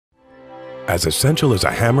as essential as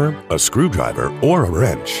a hammer, a screwdriver, or a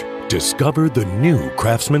wrench. Discover the new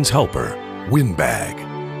Craftsman's Helper,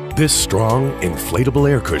 WINBAG. This strong, inflatable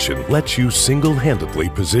air cushion lets you single-handedly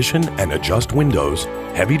position and adjust windows,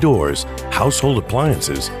 heavy doors, household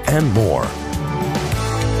appliances, and more.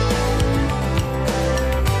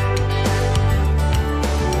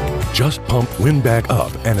 Just pump WINBAG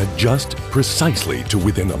up and adjust precisely to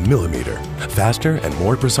within a millimeter. Faster and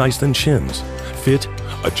more precise than Shims. Fit,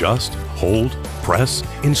 adjust, hold, press,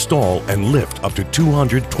 install, and lift up to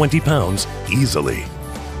 220 pounds easily.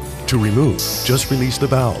 To remove, just release the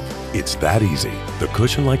valve. It's that easy. The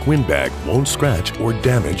cushion-like WINBAG won't scratch or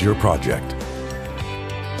damage your project.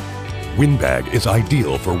 WINBAG is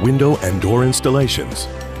ideal for window and door installations.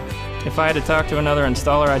 If I had to talk to another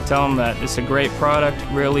installer, I'd tell them that it's a great product,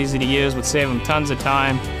 real easy to use, would save them tons of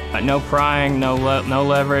time, no prying, no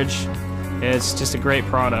leverage. It's just a great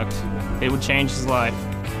product. It would change his life.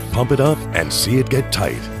 Pump it up and see it get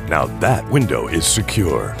tight. Now that window is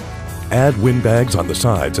secure. Add WINBAGs on the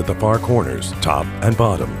sides at the far corners, top and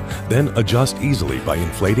bottom. Then adjust easily by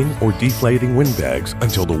inflating or deflating WINBAGs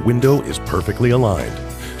until the window is perfectly aligned.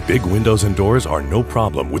 Big windows and doors are no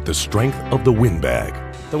problem with the strength of the WINBAG.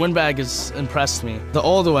 The WINBAG has impressed me. The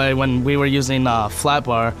old way, when we were using flat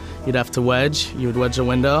bar, you'd have to wedge. You would wedge a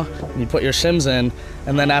window, and you'd put your shims in,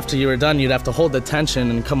 and then after you were done, you'd have to hold the tension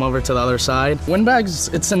and come over to the other side.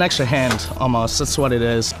 WINBAGs, it's an extra hand, almost. That's what it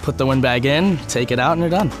is. Put the WINBAG in, take it out, and you're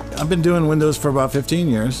done. I've been doing windows for about 15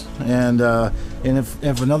 years, and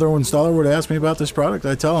if another installer were to ask me about this product,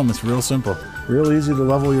 I tell them it's real simple. Real easy to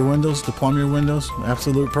level your windows, to plumb your windows,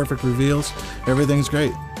 absolute perfect reveals. Everything's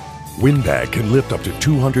great. WINBAG can lift up to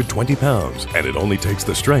 220 pounds, and it only takes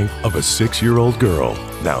the strength of a 6-year-old girl.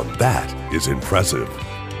 Now that is impressive.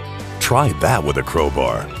 Try that with a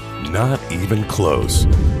crowbar. Not even close.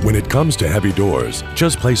 When it comes to heavy doors,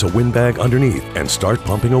 just place a WINBAG underneath and start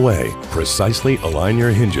pumping away. Precisely align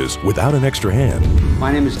your hinges without an extra hand.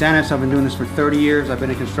 My name is Dennis. I've been doing this for 30 years. I've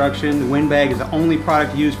been in construction. The WINBAG is the only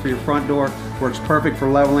product used for your front door. Works perfect for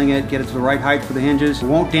leveling it, get it to the right height for the hinges. It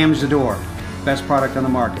won't damage the door. Best product on the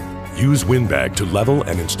market. Use WINBAG to level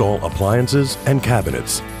and install appliances and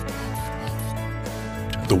cabinets.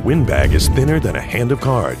 The WINBAG is thinner than a hand of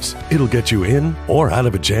cards. It'll get you in or out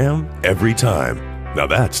of a jam every time. Now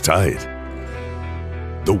that's tight.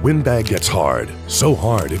 The WINBAG gets hard, so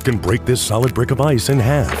hard it can break this solid brick of ice in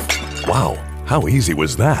half. Wow, how easy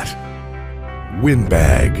was that?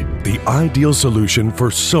 WINBAG, the ideal solution for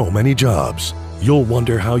so many jobs. You'll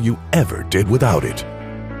wonder how you ever did without it.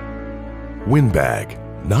 WINBAG.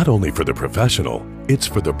 Not only for the professional, it's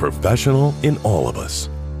for the professional in all of us.